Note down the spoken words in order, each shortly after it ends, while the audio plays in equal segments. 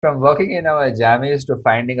From working in our jammies to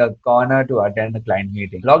finding a corner to attend a client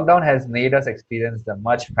meeting, lockdown has made us experience the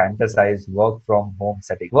much fantasized work from home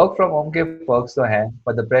setting. Work from home के perks तो हैं,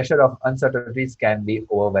 but the pressure of uncertainties can be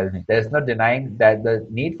overwhelming. There's no denying that the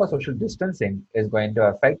need for social distancing is going to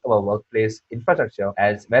affect our workplace infrastructure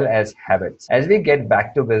as well as habits. As we get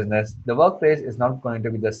back to business, the workplace is not going to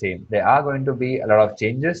be the same. There are going to be a lot of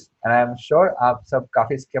changes, and I'm sure आप सब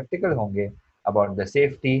काफी skeptical होंगे about the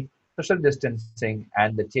safety, social distancing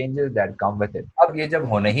and the changes that come with it. अब ये जब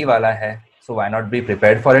होने ही वाला है, so why not be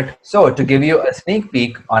prepared for it? So to give you a sneak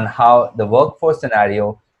peek on how the workforce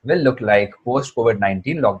scenario will look like post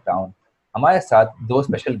COVID-19 lockdown, हमारे साथ दो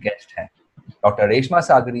special guest हैं, Dr. Reshma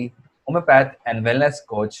Sagri, homeopath and wellness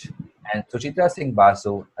coach, and Suchitra Singh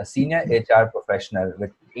Basu, a senior HR professional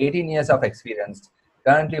with 18 years of experience,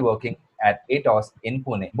 currently working at ATOS in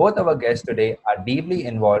Pune. Both our guests today are deeply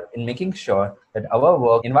involved in making sure that our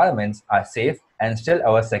work environments are safe and still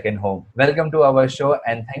our second home. Welcome to our show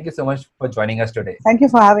and thank you so much for joining us today. Thank you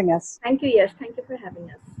for having us. Thank you. Yes, thank you for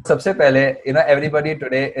having us. सबसे पहले, everybody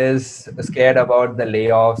today is scared about the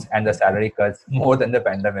layoffs and the salary cuts more than the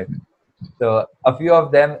pandemic. So a few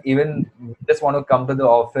of them even just want to come to the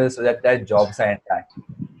office so that their jobs are intact.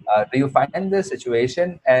 Do you find this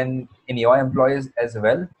situation and in your employees as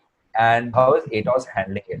well? And how is ATOS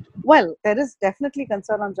handling it? Well, there is definitely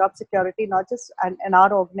concern on job security, not just in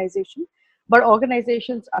our organization, but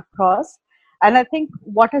organizations across. And I think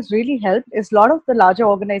what has really helped is a lot of the larger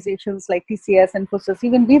organizations like TCS and Infosys,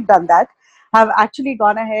 even we've done that, have actually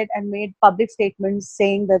gone ahead and made public statements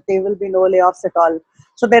saying that there will be no layoffs at all.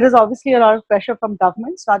 So there is obviously a lot of pressure from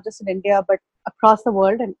governments, not just in India, but across the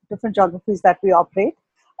world and different geographies that we operate.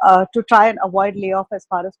 To try and avoid layoff as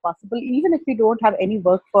far as possible, even if we don't have any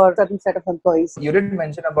work for a certain set of employees. You did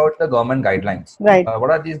mention about the government guidelines. Right. What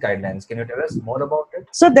are these guidelines? Can you tell us more about it?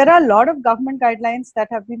 So there are a lot of government guidelines that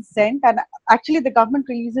have been sent, and actually the government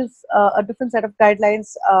releases a different set of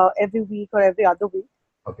guidelines every week or every other week.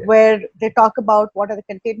 Okay. Where they talk about what are the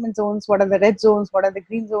containment zones, what are the red zones, what are the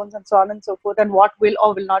green zones, and so on and so forth, and what will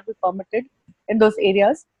or will not be permitted in those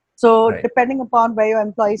areas. So depending upon where your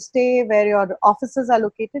employees stay, where your offices are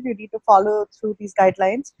located, you need to follow through these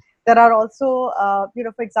guidelines. There are also,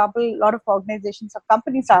 for example, a lot of organizations have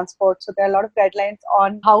company transport. So there are a lot of guidelines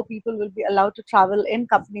on how people will be allowed to travel in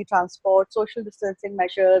company transport, social distancing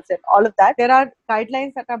measures, and all of that. There are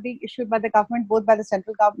guidelines that are being issued by the government, both by the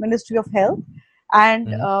central Ministry of Health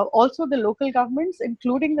and also the local governments,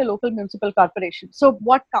 including the local municipal corporations. So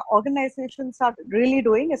what organizations are really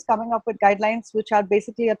doing is coming up with guidelines which are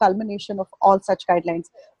basically a culmination of all such guidelines.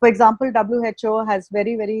 For example, WHO has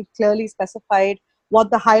very, very clearly specified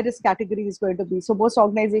what the high-risk category is going to be. So most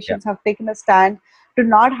organizations have taken a stand to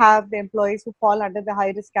not have the employees who fall under the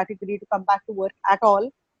high-risk category to come back to work at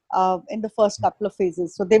all. In the first couple of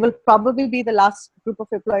phases. So they will probably be the last group of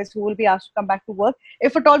employees who will be asked to come back to work.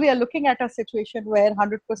 If at all we are looking at a situation where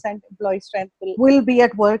 100% employee strength will be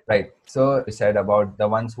at work. Right. So you said about the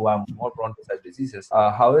ones who are more prone to such diseases.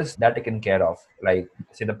 How is that taken care of? Like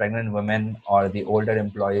say the pregnant women or the older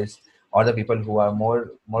employees or the people who are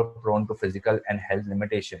more prone to physical and health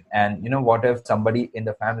limitation. And what if somebody in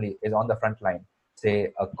the family is on the front line,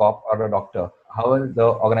 say a cop or a doctor? How will the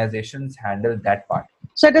organizations handle that part?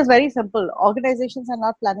 So it is very simple. Organizations are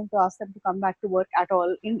not planning to ask them to come back to work at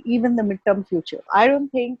all in even the midterm future. I don't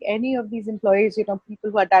think any of these employees,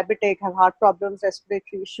 people who are diabetic, have heart problems,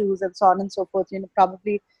 respiratory issues, and so on and so forth,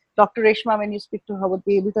 probably Dr. Reshma, when you speak to her, would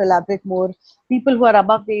be able to elaborate more. People who are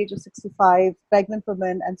above the age of 65, pregnant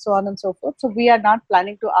women, and so on and so forth. So we are not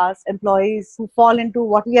planning to ask employees who fall into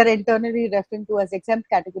what we are internally referring to as exempt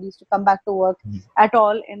categories to come back to work at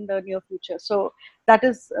all in the near future. So that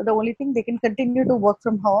is the only thing. They can continue to work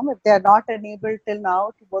from home if they are not enabled till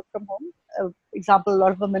now to work from home. Example, a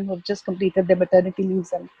lot of women who have just completed their maternity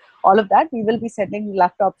leaves and all of that, we will be sending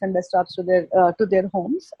laptops and desktops to their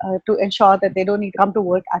homes to ensure that they don't need to come to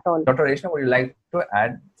work at all. Dr. Reshma, would you like to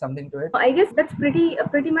add something to it? I guess that's pretty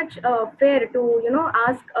much fair to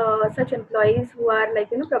ask such employees who are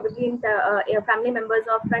probably in family members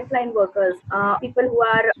of frontline workers, people who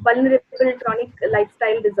are vulnerable to chronic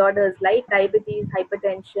lifestyle disorders like diabetes,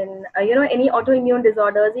 hypertension, any autoimmune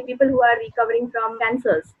disorders, people who are recovering from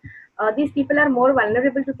cancers. These people are more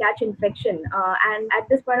vulnerable to catch infection, and at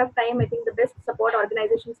this point of time, I think the best support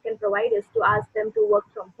organizations can provide is to ask them to work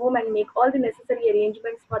from home and make all the necessary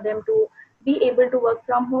arrangements for them to be able to work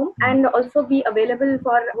from home and also be available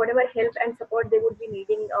for whatever help and support they would be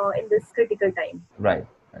needing in this critical time. Right.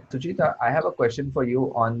 Suchita, I have a question for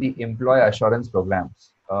you on the employee assurance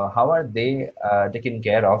programs. How are they taken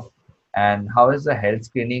care of? And how is the health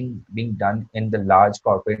screening being done in the large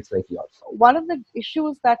corporates like yours? One of the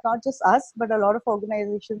issues that not just us, but a lot of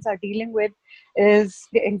organizations are dealing with is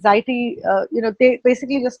the anxiety. They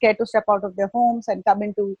basically just scared to step out of their homes and come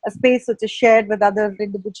into a space which is shared with other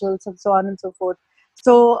individuals and so on and so forth.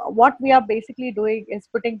 So what we are basically doing is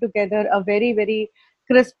putting together a very, very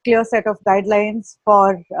crisp, clear set of guidelines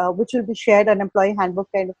for which will be shared, an employee handbook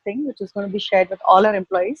kind of thing, which is going to be shared with all our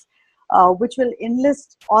employees, which will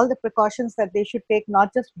enlist all the precautions that they should take,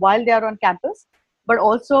 not just while they are on campus, but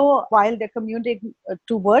also while they're commuting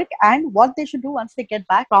to work, and what they should do once they get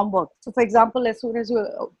back from work. So, for example, as soon as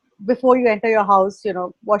before you enter your house,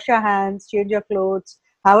 wash your hands, change your clothes,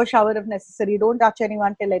 have a shower if necessary. Don't touch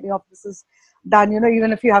anyone till any of this is done.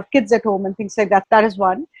 Even if you have kids at home and things like that, that is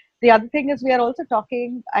one. The other thing is we are also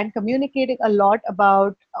talking and communicating a lot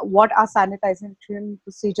about what our sanitization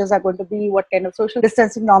procedures are going to be, what kind of social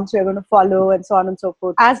distancing norms we are going to follow, and so on and so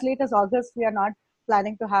forth. As late as August, we are not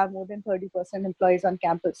planning to have more than 30% employees on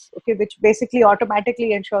campus, okay, which basically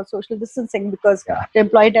automatically ensures social distancing, because the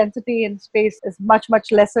employee density in space is much,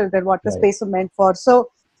 much lesser than what the space is meant for.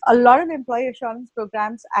 So a lot of employee assurance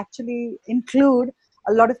programs actually include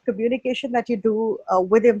a lot of communication that you do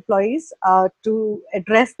with employees to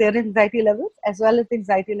address their anxiety levels, as well as the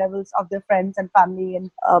anxiety levels of their friends and family and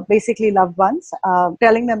basically loved ones,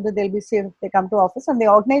 telling them that they'll be safe if they come to office, and the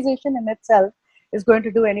organization in itself is going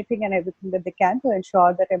to do anything and everything that they can to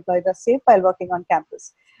ensure that employees are safe while working on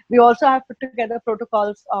campus. We also have put together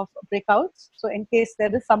protocols of breakouts. So in case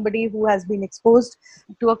there is somebody who has been exposed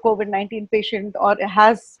to a COVID-19 patient or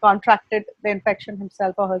has contracted the infection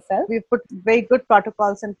himself or herself, we've put very good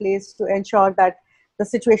protocols in place to ensure that the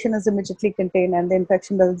situation is immediately contained and the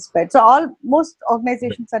infection doesn't spread. So most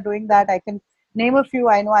organizations are doing that. I can name a few.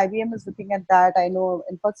 I know IBM is looking at that. I know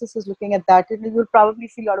Infosys is looking at that. You'll probably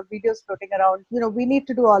see a lot of videos floating around. We need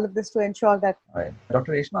to do all of this to ensure that. All right.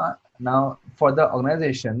 Dr. Reshma, now for the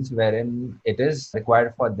organizations wherein it is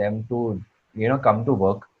required for them to, come to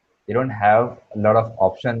work, they don't have a lot of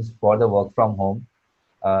options for the work from home,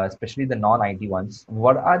 especially the non-IT ones.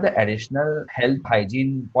 What are the additional health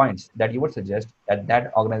hygiene points that you would suggest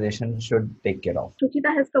that organization should take care of?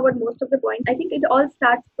 Suchita has covered most of the points. I think it all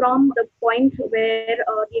starts from the point where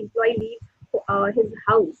the employee leaves his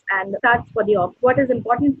house and starts for the office. What is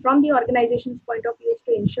important from the organization's point of view is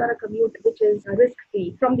to ensure a commute which is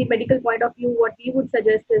risk-free. From the medical point of view, what we would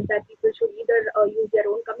suggest is that people should either use their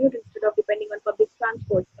own commute instead of depending on public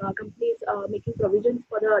transport. Companies making provisions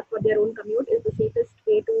for their own commute is the safest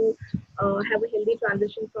way to have a healthy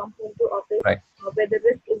transition from home to office, right, where the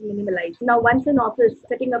risk is minimalized. Now, once in office,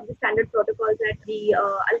 setting up the standard protocols at the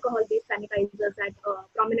alcohol-based sanitizers at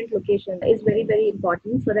prominent location is very, very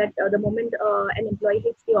important, so that the moment an employee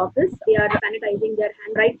hits the office, they are sanitizing their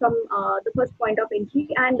hand right from the first point of entry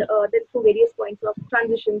and then through various points of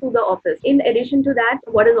transition to the office. In addition to that,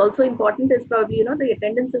 what is also important is probably the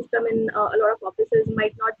attendance system in a lot of offices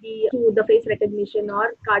might not be through the face recognition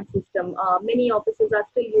or card system. Many offices are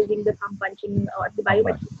still using the thumb punching or the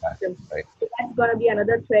biometric system. Right. So that's going to be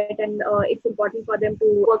another threat, and it's important for them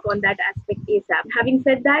to work on that aspect ASAP. Having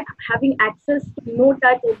said that, having access to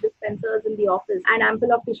no-touch dispensers in the office and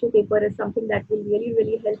ample of tissue paper is something that will really,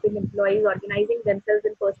 really help in employees organizing themselves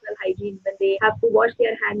in personal hygiene when they have to wash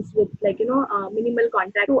their hands with minimal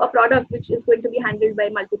contact to a product which is going to be handled by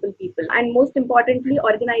multiple people. And most importantly,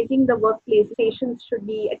 organizing the workplace stations should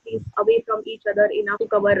be at least away from each other enough to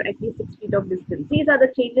cover at least 6 feet of distance. These are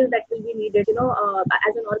the changes that will be needed.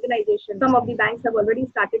 As an organization, some of the banks have already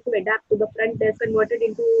started to adapt to the front desk, converted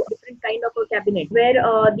into a different kind of a cabinet, where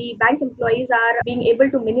the bank employees are being able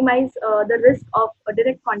to minimize the risk of a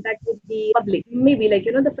direct contact with the public. Maybe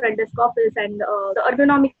the front desk office and the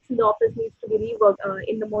ergonomics in the office needs to be reworked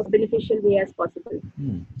in the most beneficial way as possible.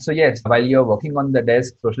 So yes, while you're working on the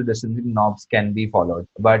desk, social distancing norms can be followed.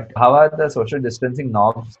 But how are the social distancing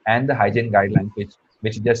norms and the hygiene guidelines,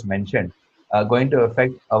 which you just mentioned, going to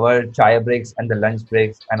affect our chai breaks and the lunch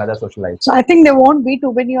breaks and other social life? So I think there won't be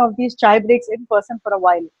too many of these chai breaks in person for a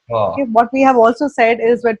while. Okay. What we have also said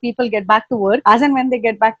is when people get back to work, as and when they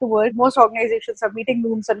get back to work, most organizations have meeting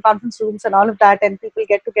rooms and conference rooms and all of that, and people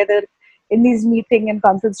get together in these meeting and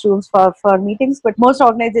conference rooms for meetings. But most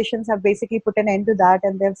organizations have basically put an end to that,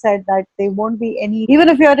 and they've said that there won't be any, even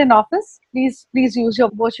if you're in office, please use your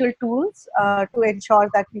virtual tools to ensure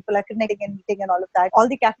that people are connecting and meeting and all of that. All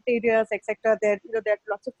the cafeterias, etc., there are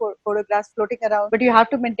lots of photographs floating around, but you have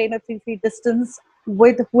to maintain a 3 feet distance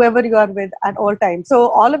with whoever you are with at all times. So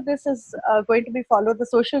all of this is going to be followed. The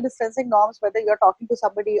social distancing norms, whether you're talking to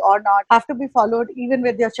somebody or not, have to be followed even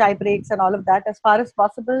with your chai breaks and all of that. As far as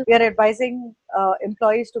possible, we are advising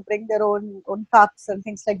employees to bring their own cups and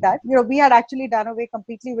things like that. We had actually done away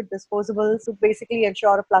completely with disposables to basically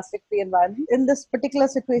ensure a plastic-free environment. In this particular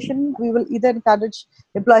situation, we will either encourage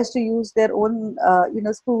employees to use their own,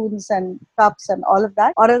 spoons and cups and all of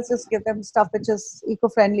that, or else just give them stuff which is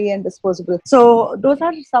eco-friendly and disposable. So those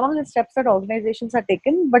are some of the steps that organizations are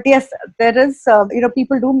taken. But yes, there is,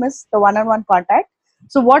 people do miss the one-on-one contact.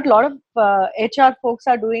 So what a lot of HR folks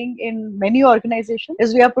are doing in many organizations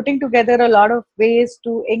is we are putting together a lot of ways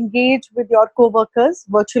to engage with your co-workers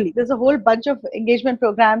virtually. There's a whole bunch of engagement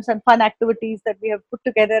programs and fun activities that we have put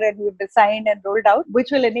together and we've designed and rolled out, which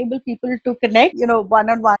will enable people to connect,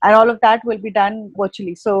 one-on-one, and all of that will be done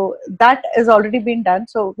virtually. So that is already been done.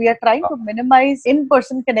 So we are trying to minimize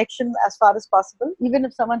in-person connection as far as possible. Even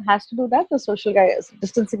if someone has to do that, the social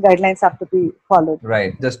distancing guidelines have to be followed.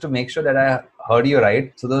 Right. Just to make sure that I heard you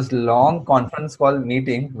right. So those long conference call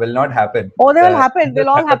meeting will not happen. Oh, they will happen. They'll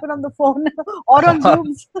all happen on the phone or on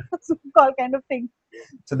Zooms, Zoom call kind of thing.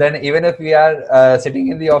 So then even if we are sitting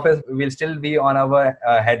in the office, we'll still be on our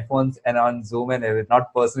headphones and on Zoom and everything,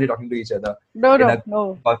 not personally talking to each other.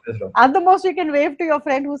 No. Office room. At the most, you can wave to your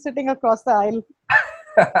friend who's sitting across the aisle.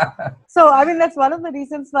 So, that's one of the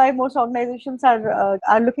reasons why most organizations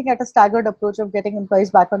are looking at a staggered approach of getting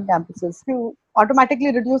employees back on campuses to automatically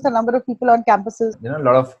reduce the number of people on campuses. A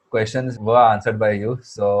lot of questions were answered by you.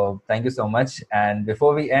 So thank you so much. And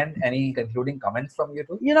before we end, any concluding comments from you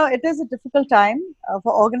too? It is a difficult time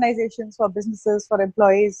for organizations, for businesses, for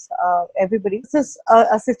employees, everybody. This is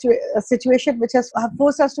a situation which has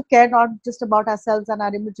forced us to care not just about ourselves and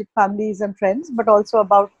our immediate families and friends, but also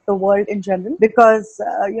about the world in general. Because,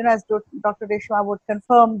 as Dr. Reshma would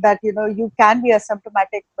confirm that, you can be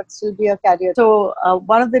asymptomatic but still be a carrier. So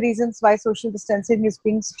one of the reasons why social distancing is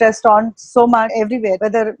being stressed on so much everywhere,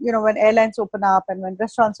 whether, when airlines open up and when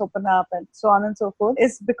restaurants open up and so on and so forth,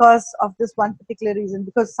 is because of this one particular reason.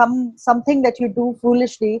 Because something that you do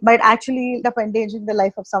foolishly might actually end up endangering the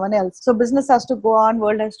life of someone else. So business has to go on,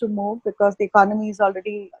 world has to move because the economy is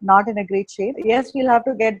already not in a great shape. Yes, we'll have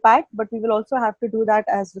to get back, but we will also have to do that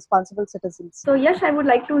as responsible citizens. So Yash, I would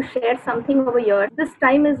like to share something over here. This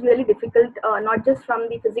time is really difficult, not just from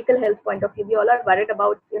the physical health point of view. We all are worried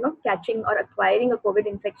about, catching or acquiring a COVID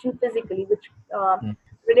infection physically, which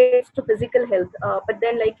relates to physical health. But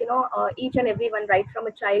then, each and everyone, right from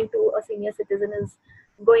a child to a senior citizen, is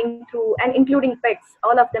going through, and including pets,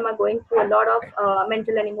 all of them are going through a lot of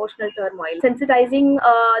mental and emotional turmoil. Sensitizing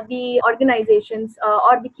the organizations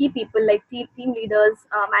or the key people like team leaders,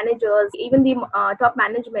 managers, even the top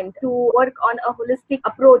management to work on a holistic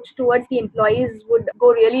approach towards the employees would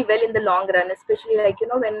go really well in the long run, especially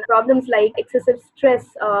when problems like excessive stress,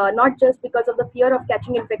 not just because of the fear of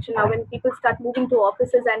catching infection. Now when people start moving to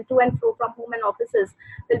offices and to and fro from home and offices,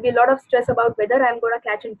 there'll be a lot of stress about whether I'm going to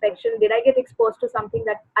catch infection. Did I get exposed to something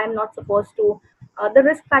that I'm not supposed to? The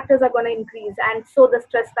risk factors are going to increase, and so the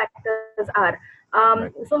stress factors are.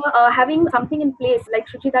 So having something in place, like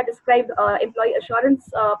Shuchita described, employee assurance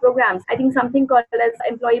programs, I think something called as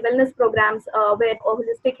employee wellness programs, where a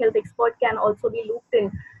holistic health expert can also be looped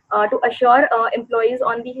in to assure employees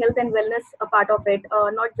on the health and wellness part of it,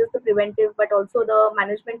 not just the preventive, but also the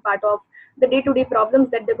management part of the day-to-day problems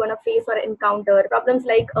that they're going to face or encounter. Problems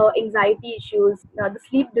like anxiety issues, the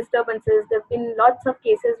sleep disturbances. There have been lots of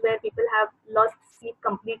cases where people have lost sleep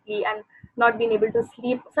completely and not been able to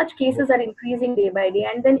sleep. Such cases are increasing day by day.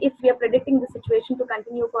 And then if we are predicting the situation to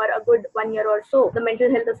continue for a good 1 year or so, the Mental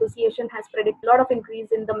Health Association has predicted a lot of increase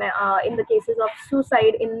in the cases of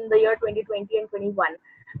suicide in the year 2020 and 21.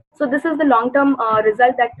 So this is the long-term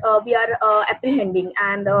result that we are apprehending,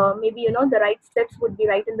 and maybe the right steps would be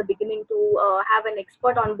right in the beginning to have an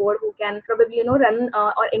expert on board who can probably run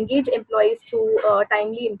or engage employees through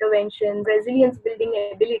timely intervention, resilience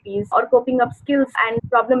building abilities, or coping up skills and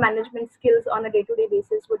problem management skills on a day-to-day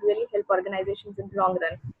basis would really help organizations in the long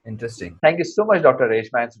run. Interesting. Thank you so much, Dr.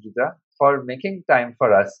 Reshma and Sujita, for making time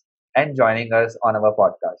for us and joining us on our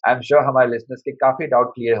podcast. I'm sure हमारे listeners के काफी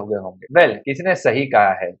doubt clear हो गए होंगे. Well, किसी ने सही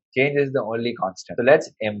कहा है, change is the only constant. So let's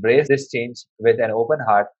embrace this change with an open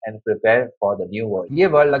heart and prepare for the new world. ये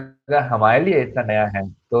world अगर हमारे लिए इतना नया है,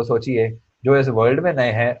 तो सोचिए जो इस world में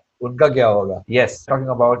नए हैं उनका क्या होगा? Yes, talking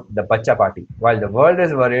about the Bacha Party. While the world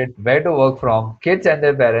is worried where to work from, kids and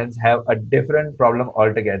their parents have a different problem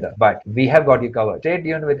altogether. But we have got you covered. Stay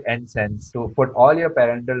tuned with NSense to put all your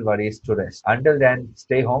parental worries to rest. Until then,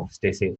 stay home, stay safe.